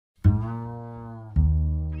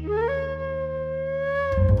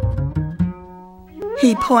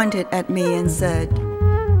He pointed at me and said,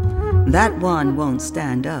 "That one won't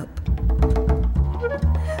stand up."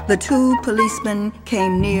 The two policemen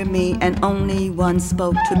came near me and only one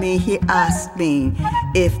spoke to me. He asked me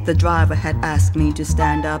if the driver had asked me to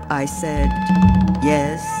stand up. I said,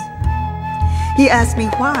 yes. He asked me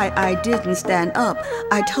why I didn't stand up.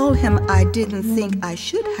 I told him I didn't think I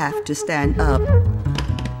should have to stand up.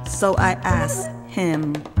 So I asked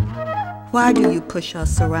him, "Why do you push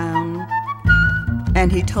us around?"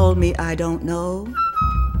 And he told me, "I don't know,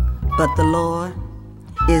 but the law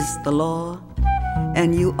is the law,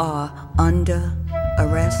 and you are under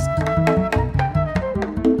arrest."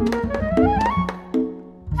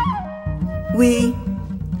 We,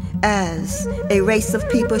 as a race of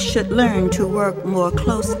people, should learn to work more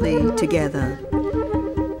closely together.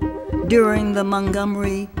 During the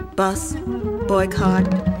Montgomery bus boycott,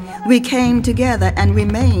 we came together and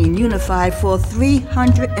remained unified for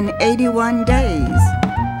 381 days.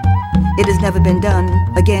 It has never been done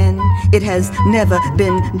again. It has never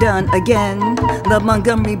been done again. The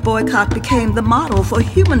Montgomery boycott became the model for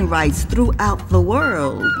human rights throughout the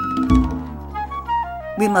world.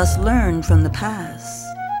 We must learn from the past.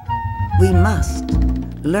 We must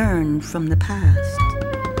learn from the past.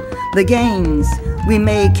 The gains we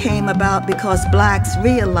made came about because blacks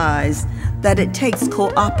realized that it takes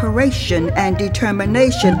cooperation and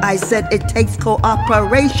determination. I said it takes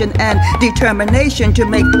cooperation and determination to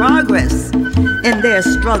make progress in their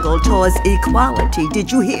struggle towards equality.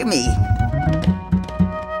 Did you hear me?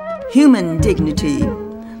 Human dignity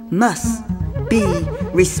must be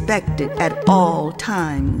respected at all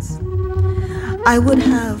times. I would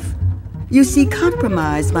have, you see,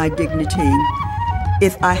 compromised my dignity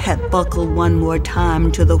if I had buckled one more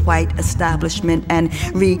time to the white establishment and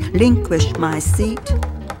relinquished my seat.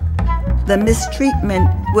 The mistreatment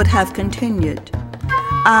would have continued.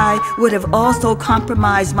 I would have also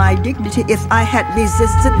compromised my dignity if I had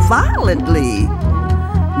resisted violently.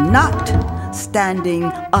 Not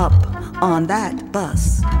standing up on that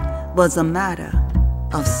bus was a matter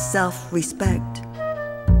of self-respect.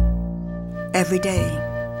 Every day,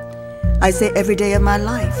 I say every day of my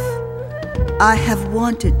life, I have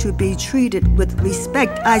wanted to be treated with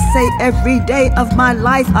respect. I say every day of my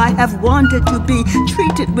life I have wanted to be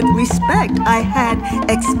treated with respect. I had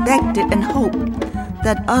expected and hoped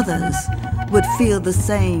that others would feel the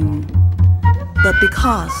same. But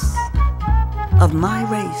because of my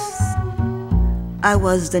race, I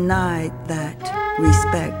was denied that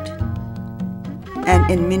respect. And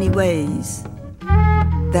in many ways,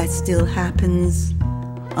 that still happens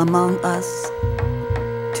among us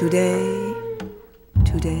today.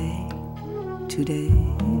 Today, today,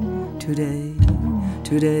 today,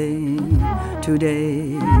 today,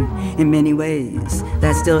 today. In many ways,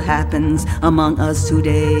 that still happens among us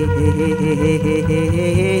today.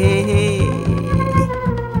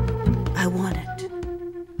 I wanted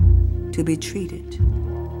to be treated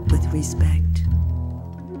with respect.